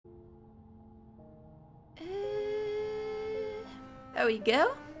There we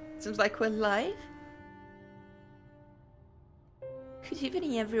go. Seems like we're live. Good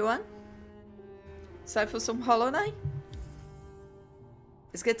evening, everyone. It's time for some Hollow Knight.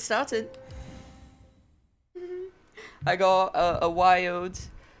 Let's get started. I got a wild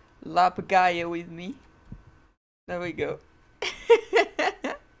Lap Gaia with me. There we go.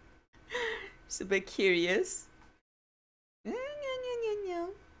 Just a bit curious. I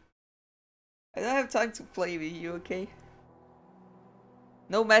don't have time to play with you, okay?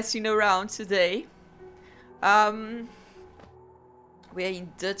 No messing around today. We're in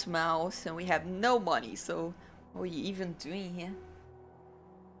Dutmouth and we have no money, so what are you even doing here?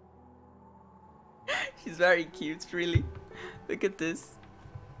 She's very cute, really. Look at this.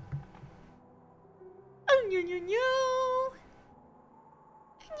 Oh, no, no, no.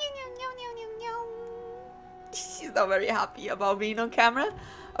 She's not very happy about being on camera,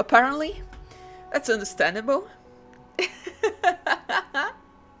 apparently. That's understandable.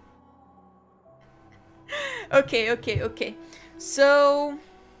 Okay. So,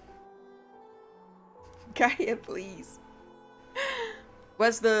 Gaia, please.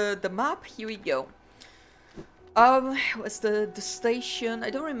 Where's the map? Here we go. What's the station? I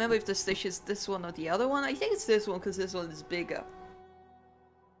don't remember if the station is this one or the other one. I think it's this one because this one is bigger.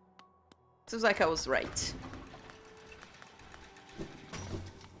 Seems like I was right.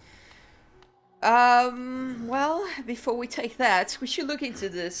 Well, before we take that, we should look into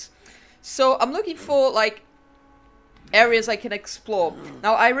this. So I'm looking for like areas I can explore.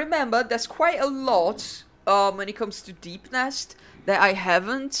 Now I remember there's quite a lot when it comes to Deep Nest that I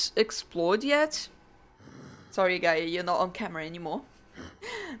haven't explored yet. Sorry, Gaia, you're not on camera anymore.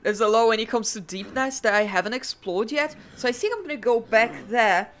 There's a lot when it comes to Deep Nest that I haven't explored yet. So I think I'm gonna go back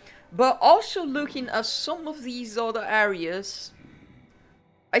there, but also looking at some of these other areas.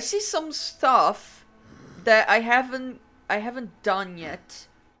 I see some stuff that I haven't done yet.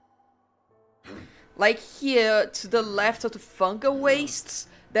 Like here to the left of the fungal wastes,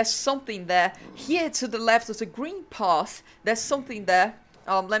 there's something there. Here to the left of the green path, there's something there.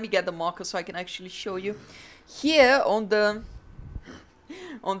 Let me get the marker so I can actually show you. Here on the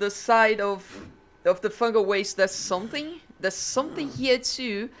side of the fungal waste, there's something. There's something here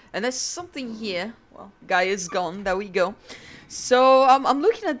too, and there's something here. Well, guy is gone. There we go. So I'm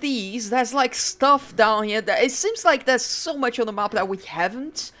looking at these. There's like stuff down here that it seems like there's so much on the map that we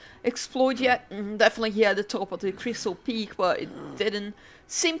haven't explored yet. Definitely here at the top of the Crystal Peak, but it didn't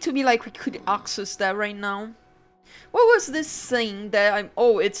seem to me like we could access that right now. What was this thing that I'm?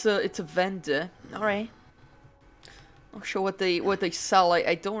 Oh, it's a vendor. All right. Not sure what they sell.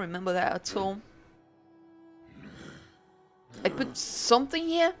 I don't remember that at all. I put something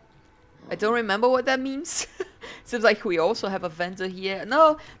here. I don't remember what that means. Seems like we also have a vendor here.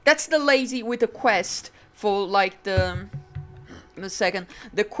 No, that's the lady with the quest for like the... In a second.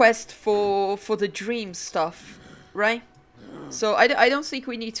 The quest for the dream stuff, right? So I don't think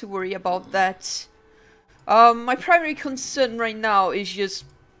we need to worry about that. My primary concern right now is just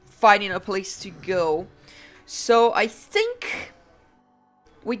finding a place to go. So I think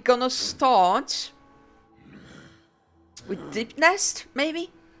we're gonna start with Deep Nest,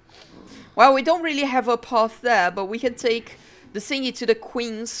 maybe? Well, we don't really have a path there, but we can take the thingy to the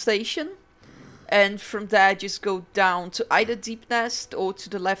Queen's Station. And from there, just go down to either Deep Nest or to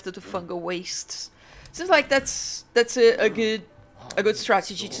the left of the fungal wastes. Seems like that's a good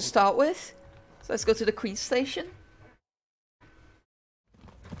strategy to start with. So let's go to the Queen's Station.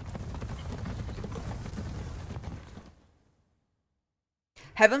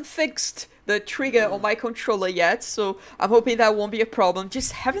 Haven't fixed the trigger on my controller yet, so I'm hoping that won't be a problem.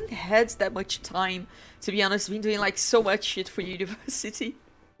 Just haven't had that much time, to be honest. Been doing like so much shit for university.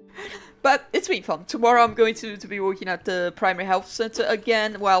 But it's been fun. Tomorrow I'm going to be working at the primary health center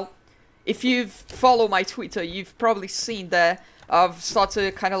again. Well, if you've followed my Twitter, you've probably seen that I've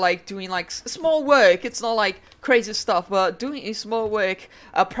started kind of like doing like small work. It's not like crazy stuff, but doing small work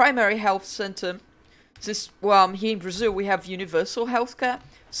at primary health center. Since, well, here in Brazil we have universal healthcare,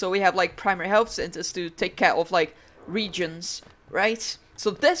 so we have like primary health centers to take care of like regions, right?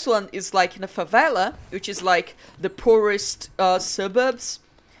 So this one is like in a favela, which is like the poorest suburbs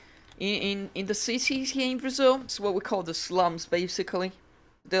in the cities here in Brazil. It's what we call the slums, basically.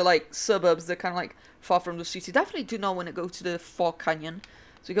 They're like suburbs, they're kind of like far from the city. Definitely do not want to go to the Fort Canyon.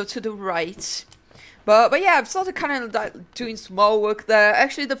 So we go to the right. But yeah, I've started kind of like doing small work there.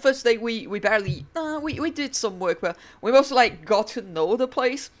 Actually, the first day we barely... we did some work, but we also like got to know the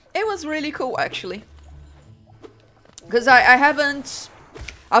place. It was really cool, actually. Because I haven't...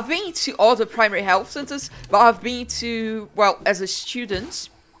 I've been to all the primary health centers, but I've been to... Well, as a student,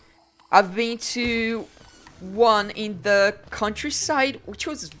 I've been to one in the countryside, which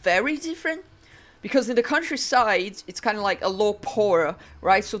was very different. Because in the countryside, it's kind of like a low poor,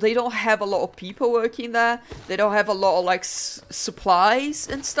 right? So they don't have a lot of people working there. They don't have a lot of like supplies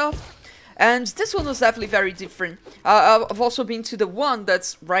and stuff. And this one was definitely very different. I've also been to the one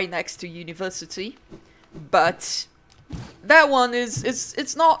that's right next to university. But that one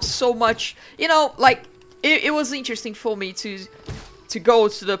it's not so much, you know, like it was interesting for me to go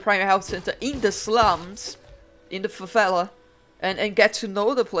to the primary health center in the slums, in the favela. And get to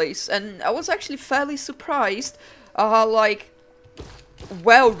know the place, and I was actually fairly surprised how like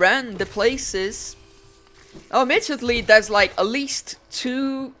well run the place is. Oh, admittedly, there's like at least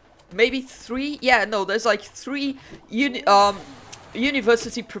 2, maybe 3. Yeah, no, there's like 3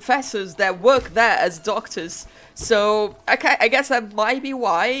 university professors that work there as doctors. So I guess that might be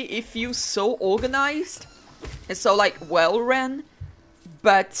why it feels so organized and so like well run,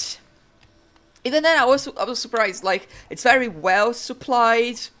 but. Even then, I was surprised. Like, it's very well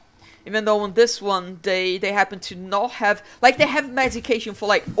supplied. Even though on this one, they happen to not have... Like, they have medication for,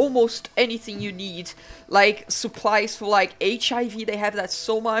 like, almost anything you need. Like, supplies for, like, HIV, they have that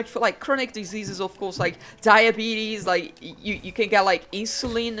so much. For, like, chronic diseases, of course, like, diabetes. Like, you can get, like,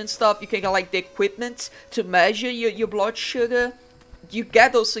 insulin and stuff. You can get, like, the equipment to measure your blood sugar. You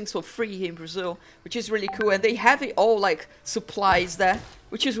get those things for free here in Brazil, which is really cool. And they have it all, like, supplies there,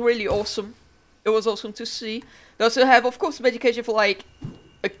 which is really awesome. It was awesome to see. They also have, of course, medication for like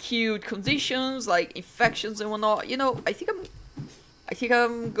acute conditions, like infections and whatnot. You know, I think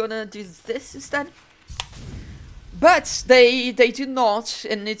I'm gonna do this instead. But they do not,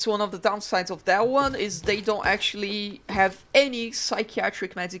 and it's one of the downsides of that one, is they don't actually have any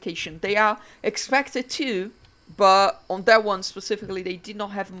psychiatric medication. They are expected to, but on that one specifically, they did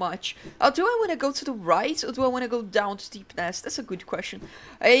not have much. Do I want to go to the right, or do I want to go down to Deep Nest? That's a good question.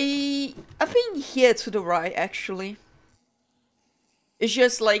 I think here to the right, actually. It's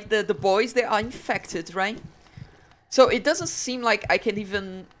just like the boys, they are infected, right? So it doesn't seem like I can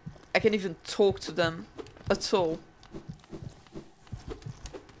even talk to them at all.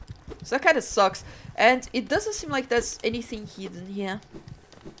 So that kind of sucks. And it doesn't seem like there's anything hidden here.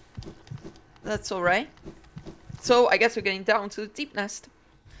 That's alright. So I guess we're getting down to the Deep Nest.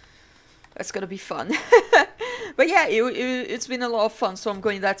 That's gonna be fun. But yeah, it's been a lot of fun. So I'm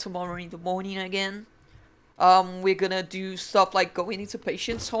going there tomorrow in the morning again. We're gonna do stuff like going into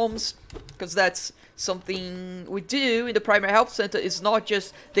patients' homes, because that's something we do in the primary health center. Is not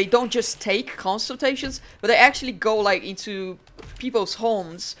just, they don't just take consultations, but they actually go like into people's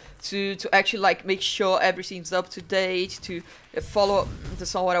homes to actually like make sure everything's up to date, to follow up.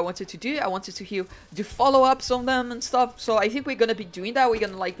 That's not what I wanted to do. I wanted to do follow-ups on them and stuff. So I think we're gonna be doing that. We're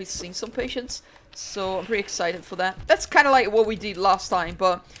gonna like be seeing some patients. So I'm pretty excited for that. That's kind of like what we did last time,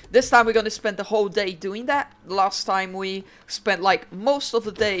 but this time we're gonna spend the whole day doing that. Last time we spent like most of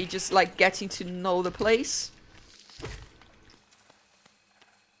the day just like getting to know the place.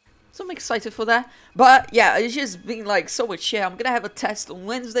 So I'm excited for that. But yeah, it's just been like so much shit. I'm gonna have a test on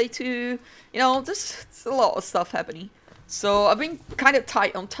Wednesday too. You know, there's a lot of stuff happening. So I've been kind of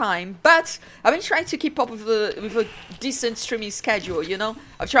tight on time, but I've been trying to keep up with a decent streaming schedule, you know?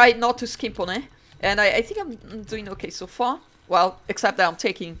 I've tried not to skimp on it, and I think I'm doing okay so far. Well, except that I'm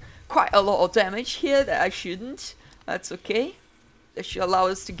taking quite a lot of damage here that I shouldn't. That's okay. That should allow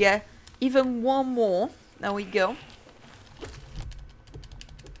us to get even one more. There we go.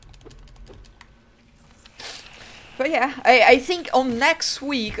 But yeah, I think on next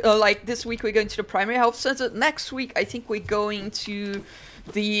week, like this week we're going to the primary health center. Next week I think we're going to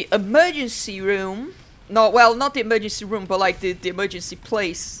the emergency room. No, well, not the emergency room, but like the emergency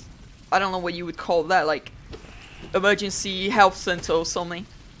place. I don't know what you would call that, like emergency health center or something.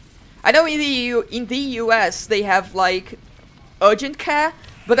 I know in the US they have like urgent care,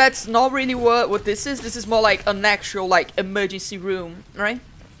 but that's not really what this is. This is more like an actual like emergency room, right?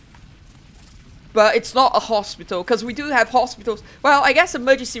 But it's not a hospital, because we do have hospitals. Well, I guess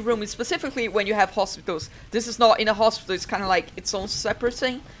emergency room is specifically when you have hospitals. This is not in a hospital, it's kind of like its own separate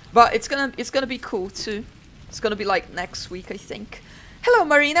thing. But it's gonna be cool too. It's gonna be like next week, I think. Hello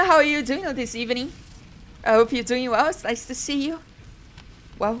Marina, how are you doing this evening? I hope you're doing well, it's nice to see you.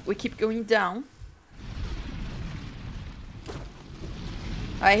 Well, we keep going down.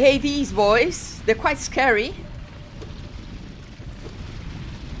 I hate these boys, they're quite scary.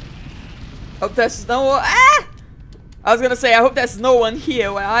 Hope there's no one. Ah! I was gonna say, I hope there's no one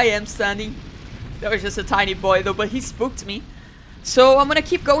here where I am standing. That was just a tiny boy though, but he spooked me. So I'm gonna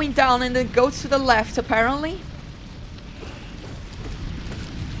keep going down and then go to the left apparently.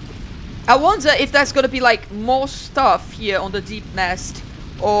 I wonder if there's gonna be like more stuff here on the Deep Nest,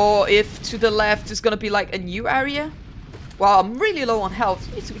 or if to the left is gonna be like a new area. Wow, I'm really low on health.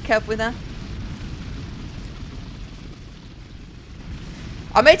 You need to be careful with that.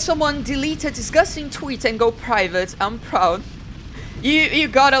 I made someone delete a disgusting tweet and go private. I'm proud. You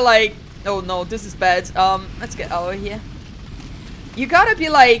gotta like... Oh no, this is bad. Let's get out of here. You gotta be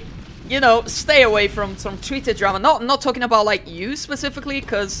like, you know, stay away from some Twitter drama. Not talking about like you specifically,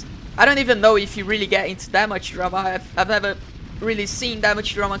 because I don't even know if you really get into that much drama. I've never really seen that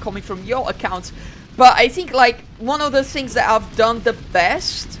much drama coming from your account. But I think like one of the things that I've done the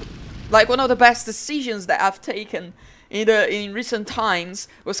best, like one of the best decisions that I've taken in recent times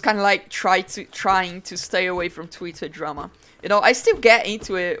was kind of like trying to stay away from Twitter drama. You know, I still get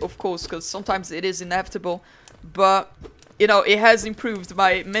into it, of course, because sometimes it is inevitable, but you know, it has improved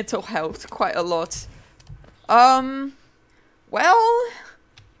my mental health quite a lot. Well,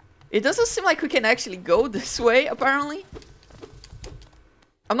 it doesn't seem like we can actually go this way, apparently.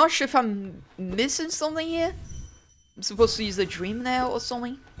 I'm not sure if I'm missing something here. I'm supposed to use the dream nail or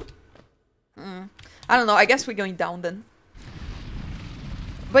something. I don't know, I guess we're going down then.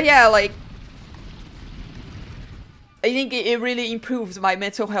 But yeah, like, I think it really improved my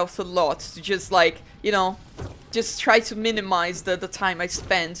mental health a lot to just like, you know, just try to minimize the time I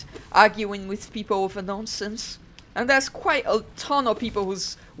spend arguing with people over nonsense. And there's quite a ton of people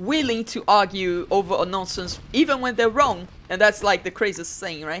who's willing to argue over a nonsense even when they're wrong. And that's like the craziest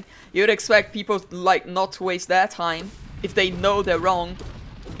thing, right? You'd expect people like not to waste their time if they know they're wrong,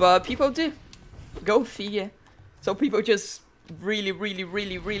 but people do. Go figure. So people just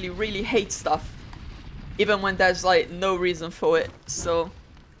really hate stuff, even when there's like no reason for it. So,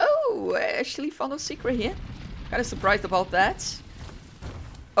 oh, I actually found a secret here. Kind of surprised about that.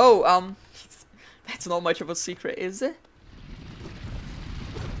 Oh, that's not much of a secret, is it?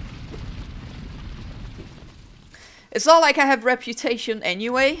 It's not like I have reputation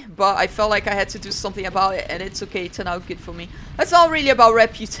anyway, but I felt like I had to do something about it, and it's okay, it turned out good for me. It's not really about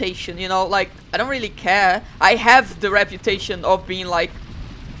reputation, you know, like, I don't really care. I have the reputation of being like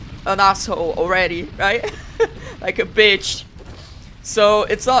an asshole already, right? Like a bitch. So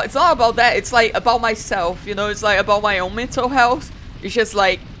it's not about that, it's like about myself, you know, it's like about my own mental health. It's just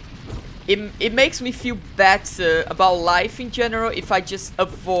like, it makes me feel better about life in general if I just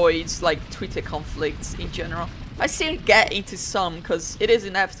avoid like Twitter conflicts in general. I still get into some because it is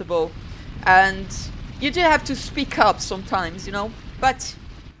inevitable and you do have to speak up sometimes, you know, but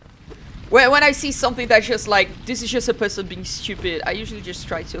when I see something that's just like, this is just a person being stupid, I usually just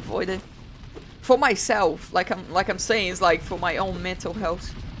try to avoid it. For myself, like I'm saying, it's like for my own mental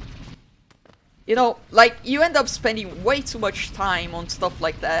health. You know, like you end up spending way too much time on stuff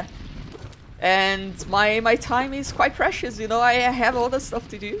like that. And my time is quite precious, you know, I have all the stuff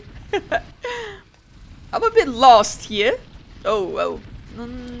to do. I'm a bit lost here. Oh,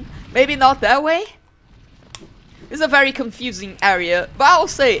 maybe not that way. It's a very confusing area, but I'll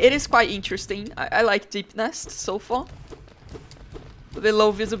say it is quite interesting. I like Deep Nest so far. A bit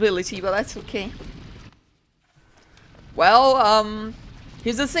low visibility, but that's okay. Well,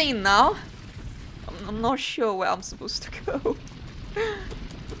 here's the thing now. I'm not sure where I'm supposed to go.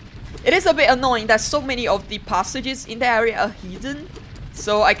 It is a bit annoying that so many of the passages in the area are hidden.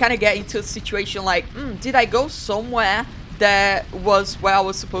 So I kind of get into a situation like, did I go somewhere that was where I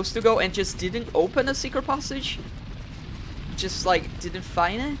was supposed to go and just didn't open a secret passage? Just like didn't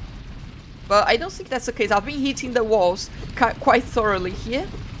find it? But I don't think that's the case. I've been hitting the walls quite thoroughly here.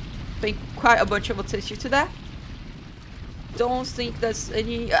 Paying quite a bunch of attention to that. Don't think there's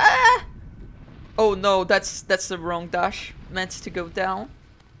any... Ah! Oh no, that's the wrong dash. Meant to go down.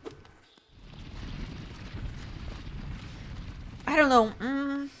 I don't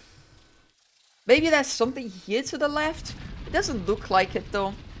know. Maybe there's something here to the left. It doesn't look like it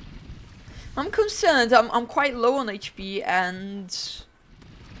though. I'm concerned. I'm quite low on HP and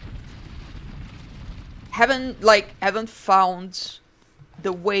haven't found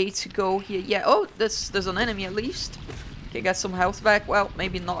the way to go here yet. Oh, there's an enemy at least. Okay, get some health back. Well,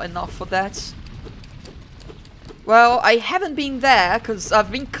 maybe not enough for that. Well, I haven't been there because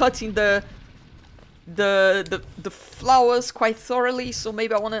I've been cutting the flowers quite thoroughly, so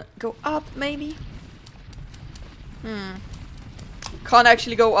maybe I want to go up, maybe? Can't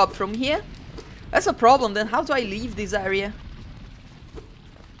actually go up from here? That's a problem, then how do I leave this area?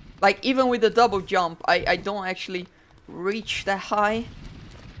 Like, even with the double jump, I don't actually reach that high.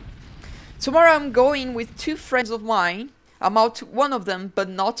 Tomorrow I'm going with 2 friends of mine. I'm out to one of them, but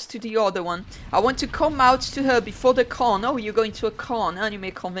not to the other one. I want to come out to her before the con. Oh, you're going to a con,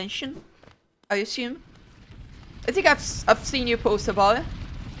 anime convention? I assume. I think I've seen you post about it.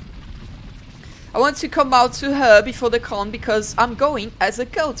 I want to come out to her before the con because I'm going as a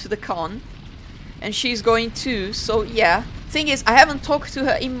girl to the con. And she's going too, so yeah. Thing is, I haven't talked to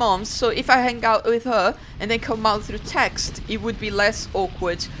her in months, so if I hang out with her and then come out through text, it would be less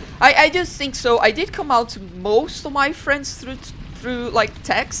awkward. I just think so. I did come out to most of my friends through like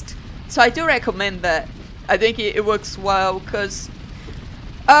text, so I do recommend that. I think it works well, because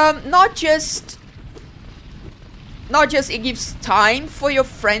not just it gives time for your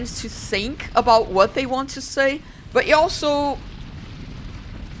friends to think about what they want to say, but it also,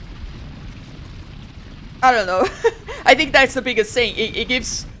 I don't know. I think that's the biggest thing. It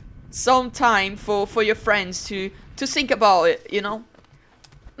gives some time for your friends to think about it, you know?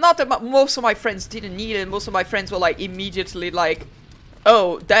 Not that most of my friends didn't need it. Most of my friends were like immediately like,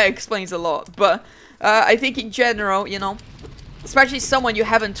 oh, that explains a lot. But I think in general, you know, especially someone you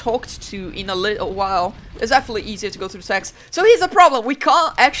haven't talked to in a little while, it's definitely easier to go through text. So here's the problem. We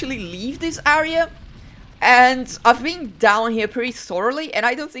can't actually leave this area. And I've been down here pretty thoroughly, and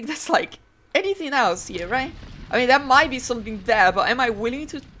I don't think there's like anything else here, right? I mean, there might be something there, but am I willing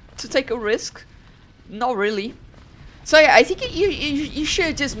to take a risk? Not really. So yeah, I think you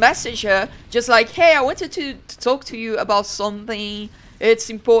should just message her, just like, hey, I wanted to talk to you about something. It's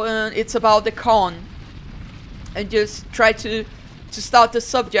important. It's about the con, and just try to start the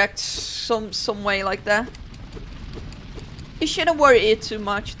subject some way like that. You shouldn't worry it too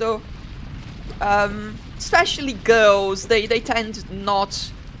much though. Especially girls, they tend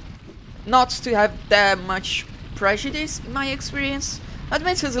not to have that much prejudice in my experience.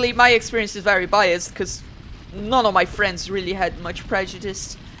 Admittedly, my experience is very biased because none of my friends really had much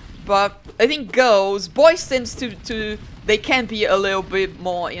prejudice. But I think boys tend to they can be a little bit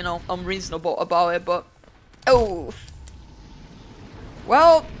more, you know, unreasonable about it, but oh.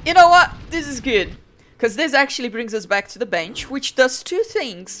 Well, you know what? This is good. Because this actually brings us back to the bench, which does two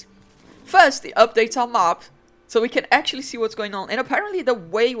things. First, it updates our map, so we can actually see what's going on. And apparently the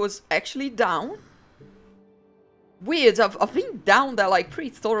way was actually down. Weird, I've been down there like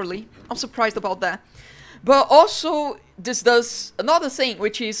pretty thoroughly. I'm surprised about that. But also, this does another thing,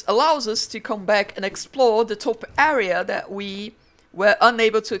 which is allows us to come back and explore the top area that we were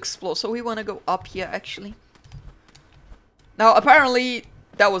unable to explore. So we want to go up here, actually. Now, apparently,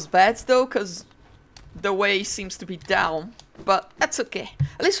 that was bad, though, because the way seems to be down. But that's okay.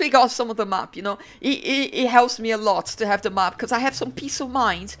 At least we got some of the map, you know. It helps me a lot to have the map, because I have some peace of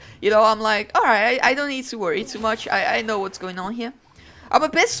mind. You know, I'm like, alright, I don't need to worry too much. I know what's going on here. I'm a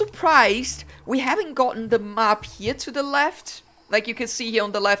bit surprised we haven't gotten the map here to the left. Like you can see here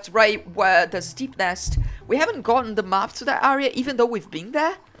on the left, right where there's Deep Nest. We haven't gotten the map to that area, even though we've been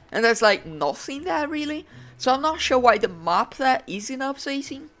there. And there's like nothing there, really. So I'm not sure why the map there isn't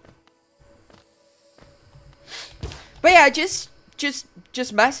updating. But yeah, just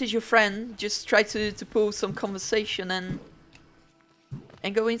message your friend. Just try to pull some conversation and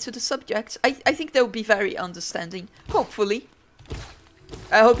go into the subject. I think they'll be very understanding. Hopefully.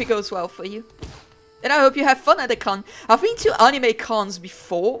 I hope it goes well for you. And I hope you have fun at the con. I've been to anime cons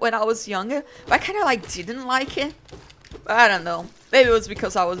before when I was younger, but I kind of like didn't like it. I don't know. Maybe it was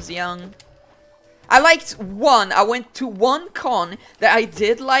because I was young. I liked one. I went to one con that I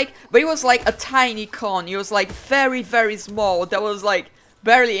did like, but it was like a tiny con. It was like very, very small. There was like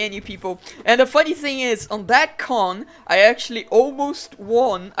barely any people. And the funny thing is, on that con, I actually almost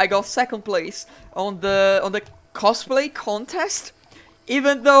won. I got second place on the cosplay contest,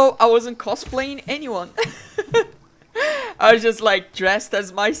 even though I wasn't cosplaying anyone. I was just like dressed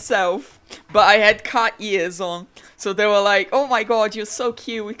as myself, but I had cat ears on. So they were like, oh my god, you're so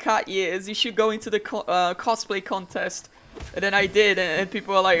cute with cat ears. You should go into the cosplay contest. And then I did, and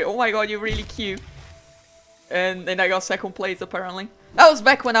people were like, oh my god, you're really cute. And then I got second place, apparently. That was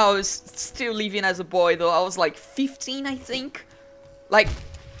back when I was still living as a boy, though. I was like 15, I think. Like,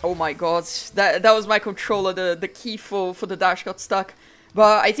 oh my god. That was my controller. The key for the dash got stuck.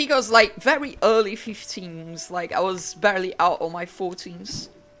 But I think I was like very early 15s. Like, I was barely out on my 14s.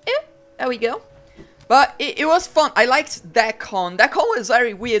 Yeah, there we go. But it was fun. I liked that con. That con was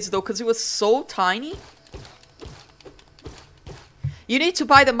very weird though, because it was so tiny. You need to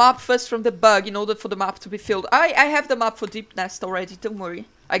buy the map first from the bug in order for the map to be filled. I have the map for Deep Nest already, don't worry.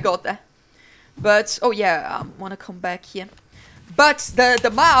 I got that. But, oh yeah, I want to come back here. But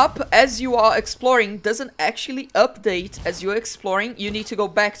the map, as you are exploring, doesn't actually update as you're exploring. You need to go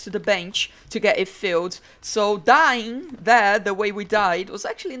back to the bench to get it filled. So dying there, the way we died, was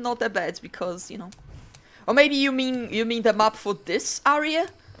actually not that bad because, you know. Or maybe you mean the map for this area?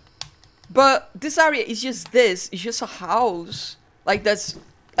 But this area is just this. It's just a house. Like, there's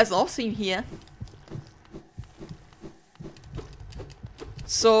nothing here.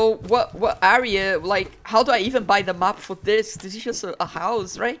 So what area, like, how do I even buy the map for this? This is just a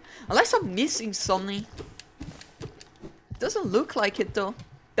house, right? Unless I'm missing something. Doesn't look like it though.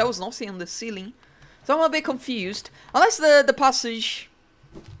 There was nothing on the ceiling. So I'm a bit confused. Unless the passage...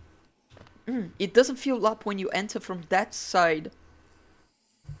 it doesn't fill up when you enter from that side.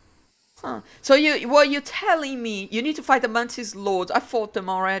 Huh. So what you're telling me, you need to fight the Mantis Lords. I fought them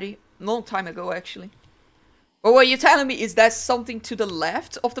already. Long time ago, actually. But what you're telling me is there's something to the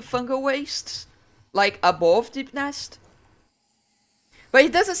left of the fungal wastes? Like above Deep Nest? But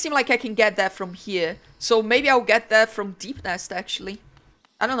it doesn't seem like I can get that from here. So maybe I'll get that from Deep Nest, actually.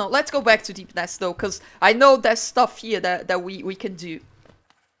 I don't know. Let's go back to Deep Nest, though. Because I know there's stuff here that we can do.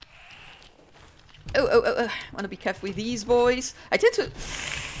 Oh. Want to be careful with these boys. I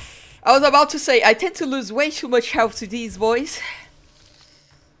was about to say, I tend to lose way too much health to these boys.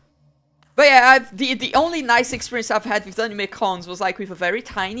 But yeah, the only nice experience I've had with anime cons was like with a very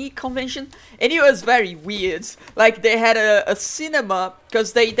tiny convention. And it was very weird. Like they had a cinema,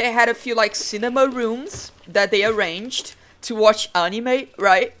 because they had a few like cinema rooms that they arranged to watch anime,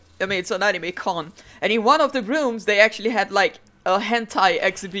 right? I mean, it's an anime con. And in one of the rooms, they actually had like a hentai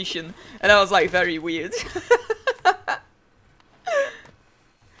exhibition. And that was like very weird.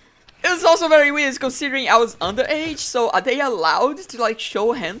 It was also very weird considering I was underage, so are they allowed to like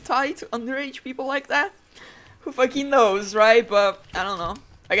show hentai to underage people like that? Who fucking knows, right? But I don't know.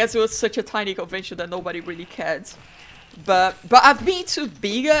 I guess it was such a tiny convention that nobody really cared. But I've been to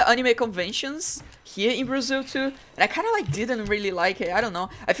bigger anime conventions here in Brazil too, and I kind of like didn't really like it. I don't know.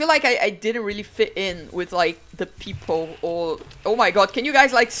 I feel like I didn't really fit in with like the people or... Oh my god, can you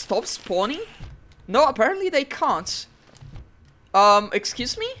guys like stop spawning? No, apparently they can't.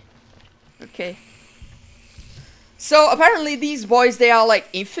 Excuse me? Okay. So apparently these boys, they are like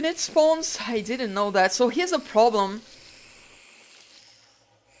infinite spawns. I didn't know that. So here's a problem.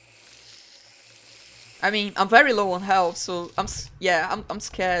 I mean, I'm very low on health, so I'm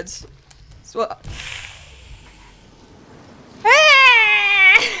scared. So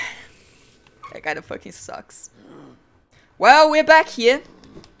that kind of fucking sucks. Well, we're back here.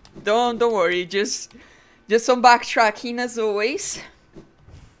 Don't worry, just some backtracking as always.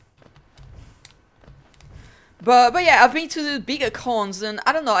 But yeah, I've been to the bigger cons and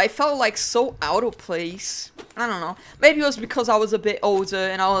I don't know, I felt like so out of place. I don't know. Maybe it was because I was a bit older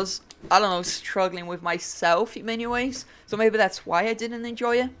and I was, I don't know, struggling with myself in many ways. So maybe that's why I didn't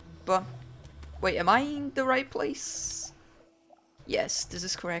enjoy it. But wait, am I in the right place? Yes, this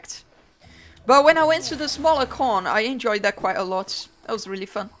is correct. But when I went to the smaller con, I enjoyed that quite a lot. That was really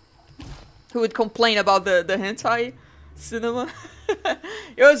fun. Who would complain about the hentai cinema?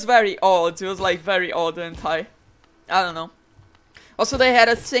 It was very odd. It was like very odd hentai. I don't know. Also, they had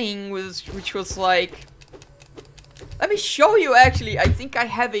a thing which was like... Let me show you actually. I think I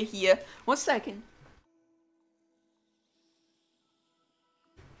have it here. 1 second.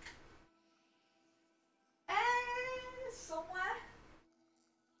 Somewhere.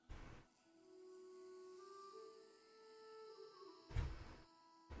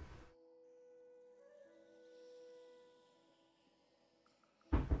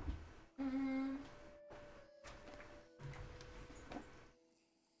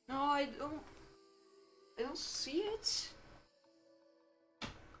 No, I don't see it.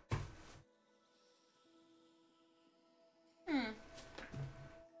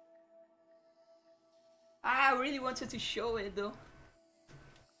 I really wanted to show it though.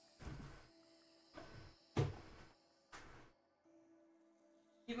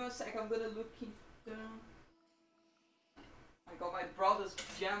 Give me a sec, I'm gonna look in the... I got my brother's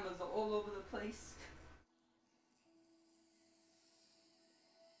pajamas all over the place.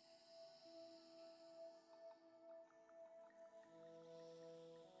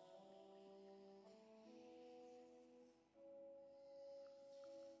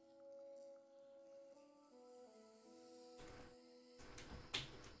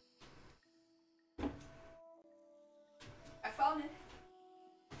 I found it.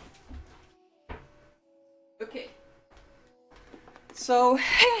 Okay. So,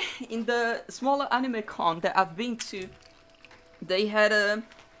 in the smaller anime con that I've been to, they had a...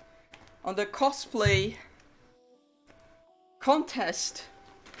 On the cosplay contest,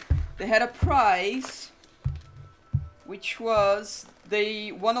 they had a prize, which was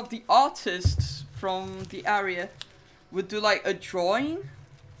one of the artists from the area would do like a drawing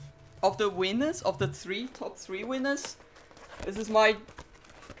of the winners, of the top three winners. This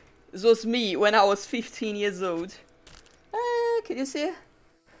was me when I was 15 years old. Can you see it?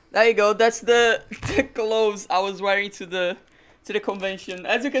 There you go. That's the clothes I was wearing to the convention.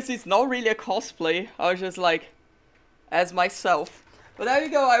 As you can see, it's not really a cosplay. I was just like as myself. But there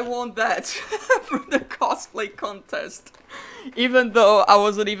you go, I won that from the cosplay contest. Even though I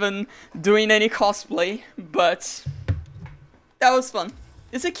wasn't even doing any cosplay, but that was fun.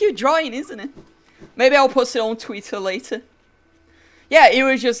 It's a cute drawing, isn't it? Maybe I'll post it on Twitter later. Yeah, it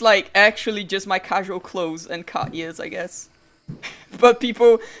was just like actually just my casual clothes and cat ears, I guess. But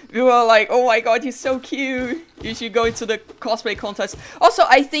people were like, oh my god, you're so cute. You should go into the cosplay contest. Also,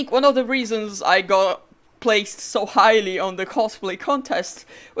 I think one of the reasons I got placed so highly on the cosplay contest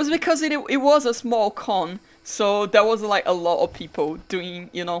was because it was a small con. So there wasn't like a lot of people doing,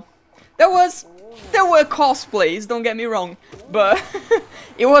 you know. There were cosplays, don't get me wrong. But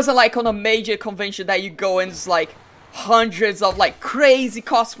it wasn't like on a major convention that you go and it's like hundreds of like crazy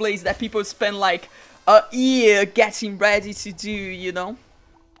cosplays that people spend like a year getting ready to do, you know.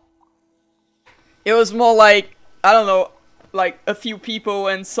 It was more like, I don't know, like a few people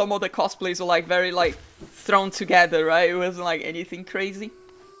and some of the cosplays were like very like thrown together, right? It wasn't like anything crazy.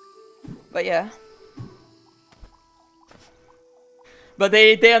 But yeah. But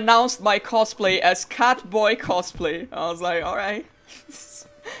they announced my cosplay as Catboy cosplay. I was like, alright.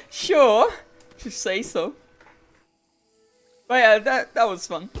 Sure. Just say so. But yeah, that was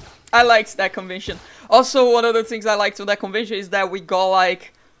fun. I liked that convention. Also, one of the things I liked on that convention is that we got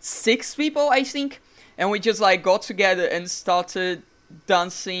like 6 people, I think. And we just like got together and started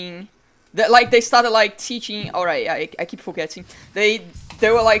dancing. They started like teaching. Alright, I keep forgetting. They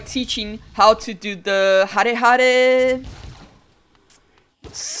were like teaching how to do the Hare Hare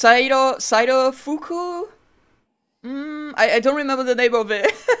Saido Fuku? I don't remember the name of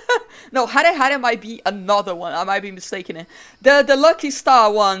it. No, Hare Hare might be another one. I might be mistaken it. The Lucky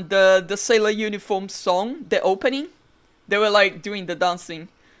Star one, the Sailor Uniform song, the opening. They were like doing the dancing.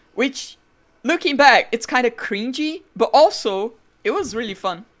 Which, looking back, it's kind of cringy. But also, it was really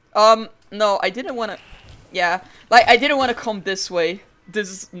fun. No, I didn't want to... Yeah, like I didn't want to come this way. This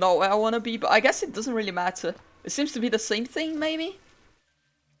is not where I want to be. But I guess it doesn't really matter. It seems to be the same thing, maybe?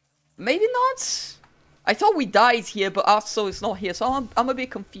 Maybe not? I thought we died here, but also it's not here, so I'm a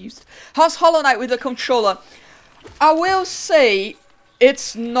bit confused. How's Hollow Knight with the controller? I will say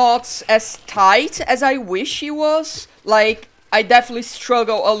it's not as tight as I wish it was. Like, I definitely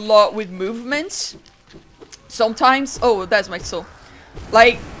struggle a lot with movements. Sometimes. Oh, that's my soul.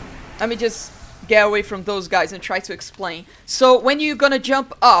 Like, let me just get away from those guys and try to explain. So when you're gonna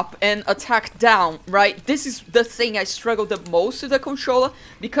jump up and attack down, right, this is the thing I struggle the most with the controller,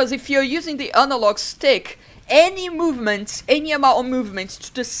 because if you're using the analog stick, any movement, any amount of movement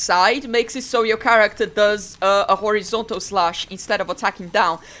to the side makes it so your character does a horizontal slash instead of attacking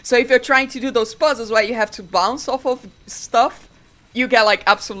down. So if you're trying to do those puzzles where you have to bounce off of stuff, you get like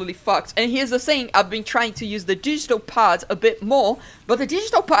absolutely fucked. And here's the thing, I've been trying to use the digital pad a bit more, but the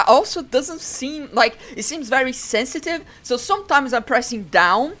digital pad also doesn't seem like, it seems very sensitive. So sometimes I'm pressing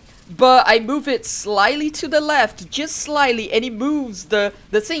down, but I move it slightly to the left, just slightly, and it moves the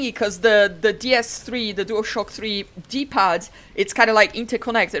thingy, because the DS3, the DualShock 3 D-pad, it's kind of like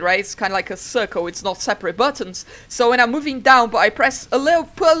interconnected, right? It's kind of like a circle, it's not separate buttons. So when I'm moving down, but I press put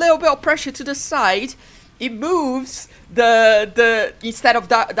a little bit of pressure to the side, it moves instead of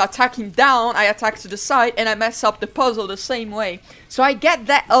the attacking down, I attack to the side and I mess up the puzzle the same way. So I get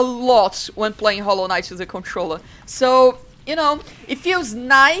that a lot when playing Hollow Knight with a controller. So, you know, it feels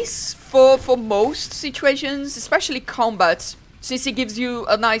nice for most situations, especially combat, since it gives you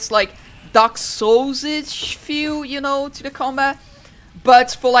a nice like Dark Souls-ish feel, you know, to the combat.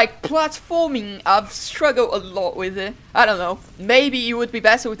 But for like platforming, I've struggled a lot with it. I don't know. Maybe it would be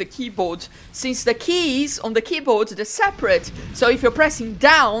better with the keyboard, since the keys on the keyboard, they're separate. So if you're pressing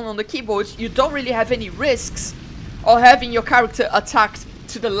down on the keyboard, you don't really have any risks of having your character attacked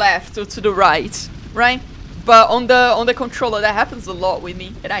to the left or to the right, right? But on the controller, that happens a lot with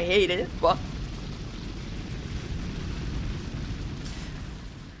me, and I hate it. But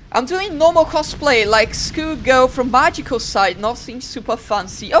I'm doing normal cosplay, like schoolgirl from Magical Side, nothing super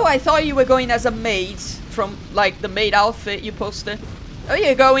fancy. Oh, I thought you were going as a maid from, like, the maid outfit you posted. Oh,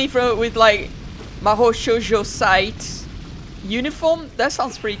 you're going with, like, Mahou Shoujo Side uniform? That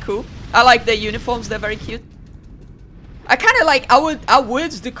sounds pretty cool. I like their uniforms, they're very cute. I kind of like, I would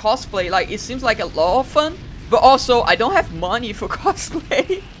do cosplay, like, it seems like a lot of fun. But also, I don't have money for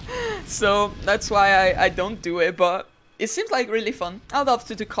cosplay. So, that's why I don't do it, but it seems like really fun. I'd love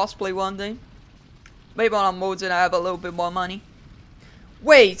to do cosplay one day. Maybe on a mode and I have a little bit more money.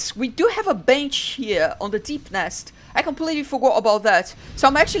 Wait, we do have a bench here on the Deep Nest. I completely forgot about that. So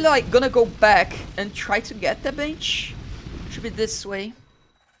I'm actually like gonna go back and try to get the bench. Should be this way.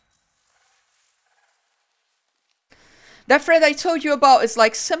 That friend I told you about is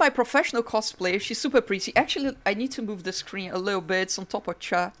like semi-professional cosplayer. She's super pretty. Actually, I need to move the screen a little bit. It's on top of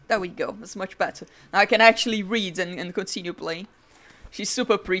chat. There we go. That's much better. Now I can actually read and continue playing. She's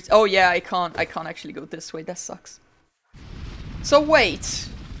super pretty. Oh yeah, I can't actually go this way. That sucks. So wait.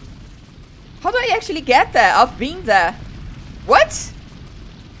 How do I actually get there? I've been there. What?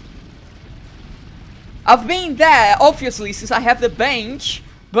 I've been there, obviously, since I have the bench.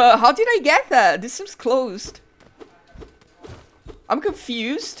 But how did I get there? This seems closed. I'm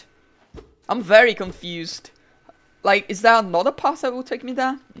confused. I'm very confused. Like, is there another path that will take me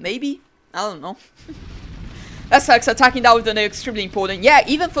there? Maybe? I don't know. That sucks. Attacking down with the nail extremely important. Yeah,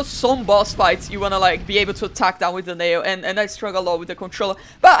 even for some boss fights, you wanna like be able to attack down with the nail. And I struggle a lot with the controller.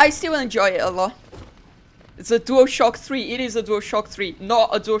 But I still enjoy it a lot. It's a DualShock 3. It is a DualShock 3.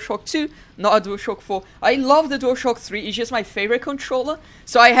 Not a DualShock 2. Not a DualShock 4. I love the DualShock 3. It's just my favorite controller.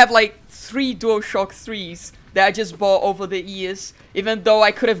 So I have like 3 DualShock 3s that I just bought over the years. Even though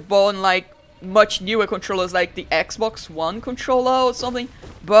I could have bought like much newer controllers like the Xbox One controller or something.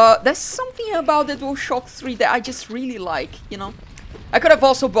 But there's something about the DualShock 3 that I just really like, you know. I could have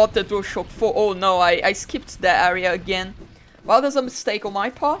also bought the DualShock 4. Oh no, I skipped that area again. Well, there's a mistake on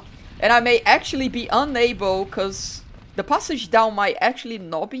my part. And I may actually be unable, because the passage down might actually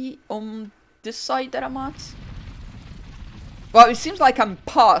not be on this side that I'm at. Well, it seems like I'm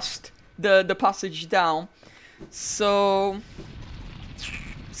past the passage down. So,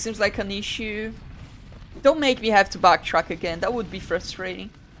 seems like an issue. Don't make me have to backtrack again. That would be frustrating.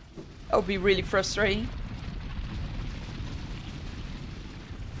 That would be really frustrating.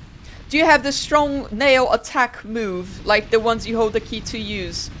 Do you have the strong nail attack move, like the ones you hold the key to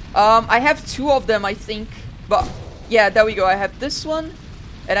use? I have 2 of them, I think. But, yeah, there we go. I have this one,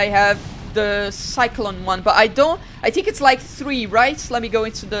 and I have the Cyclone one. But I think it's like 3, right? Let me go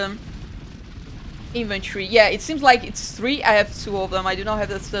into the inventory. Yeah, it seems like it's 3. I have 2 of them. I do not have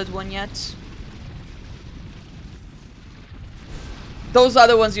the 3rd one yet. Those are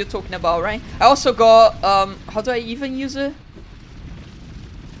the ones you're talking about, right? I also got, how do I even use it?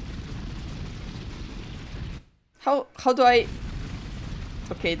 How do I...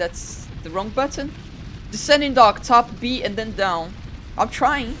 Okay, that's the wrong button. Descending dark, tap B and then down. I'm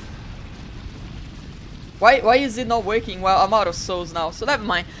trying. Why is it not working? Well, I'm out of souls now, so never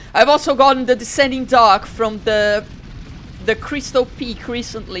mind. I've also gotten the descending dark from the Crystal Peak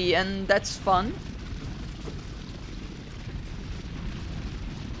recently, and that's fun.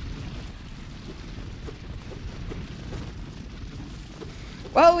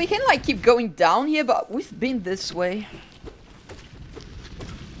 Well, we can like keep going down here, but we've been this way.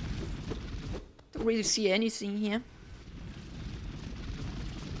 Don't really see anything here.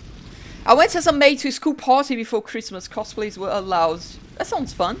 I went as a maid to a school party before Christmas. Cosplays were allowed. That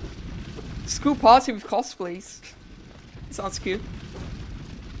sounds fun. School party with cosplays. Sounds good.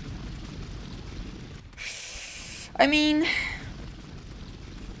 I mean...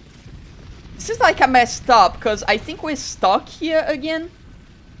 This is like I messed up, because I think we're stuck here again.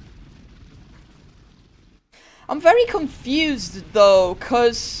 I'm very confused though,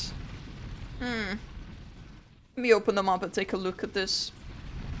 because... Let me open them up and take a look at this.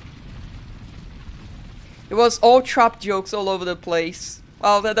 It was all trap jokes all over the place.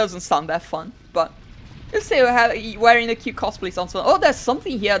 Well, that doesn't sound that fun, but... Let's say wearing a cute cosplay sounds fun. Oh, there's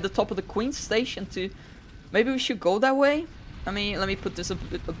something here at the top of the Queen's Station too. Maybe we should go that way? I mean, let me put this a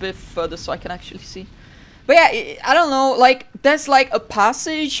bit further so I can actually see. But yeah, I don't know, like, there's like a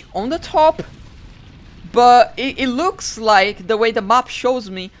passage on the top. But it looks like, the way the map shows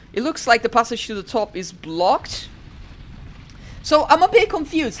me, it looks like the passage to the top is blocked. So I'm a bit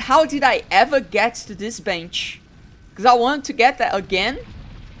confused. How did I ever get to this bench? Because I wanted to get that again.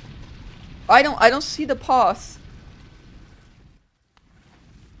 I don't see the path.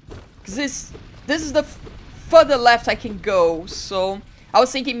 Because this is the further left I can go. So I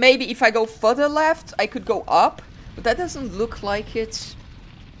was thinking maybe if I go further left, I could go up. But that doesn't look like it.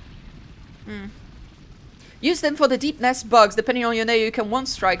 Use them for the deep nest bugs. Depending on your nail, you can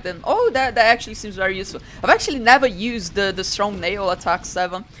one-strike them. Oh, that actually seems very useful. I've actually never used the strong nail attacks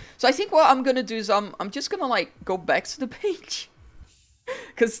ever. So I think what I'm gonna do is I'm just gonna like go back to the page.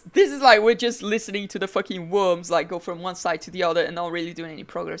 Because this is like we're just listening to the fucking worms like go from one side to the other and not really doing any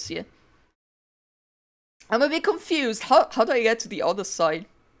progress here. I'm a bit confused. How do I get to the other side?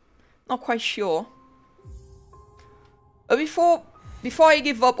 Not quite sure. But before I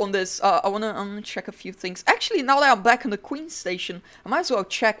give up on this, I wanna check a few things. Actually, now that I'm back on the Queen's Station, I might as well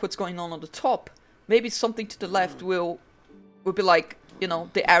check what's going on the top. Maybe something to the left will be like, you know,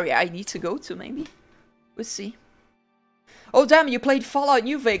 the area I need to go to, maybe. We'll see. Oh damn, you played Fallout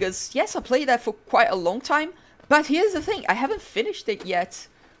New Vegas. Yes, I played that for quite a long time. But here's the thing, I haven't finished it yet.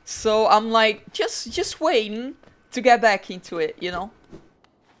 So I'm like, just waiting to get back into it, you know?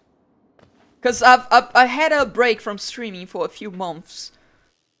 Because I had a break from streaming for a few months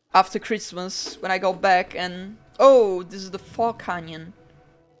after Christmas when I got back, and oh, this is the Fog Canyon.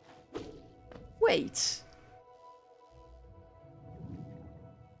 Wait.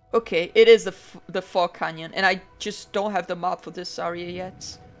 Okay, it is the Fog Canyon, and I just don't have the map for this area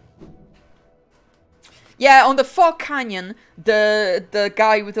yet. Yeah, on the Fog Canyon, the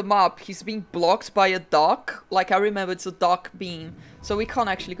guy with the map, he's being blocked by a dock. Like, I remember it's a dock beam, so we can't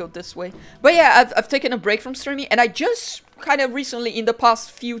actually go this way. But yeah, I've taken a break from streaming, and I just kind of recently, in the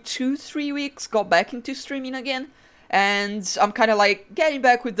past few 2-3 weeks, got back into streaming again. And I'm kind of like getting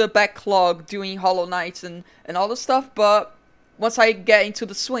back with the backlog, doing Hollow Knight and all the stuff. But once I get into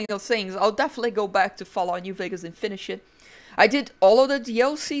the swing of things, I'll definitely go back to Fallout New Vegas and finish it. I did all of the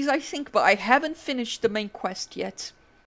DLCs, I think, but I haven't finished the main quest yet.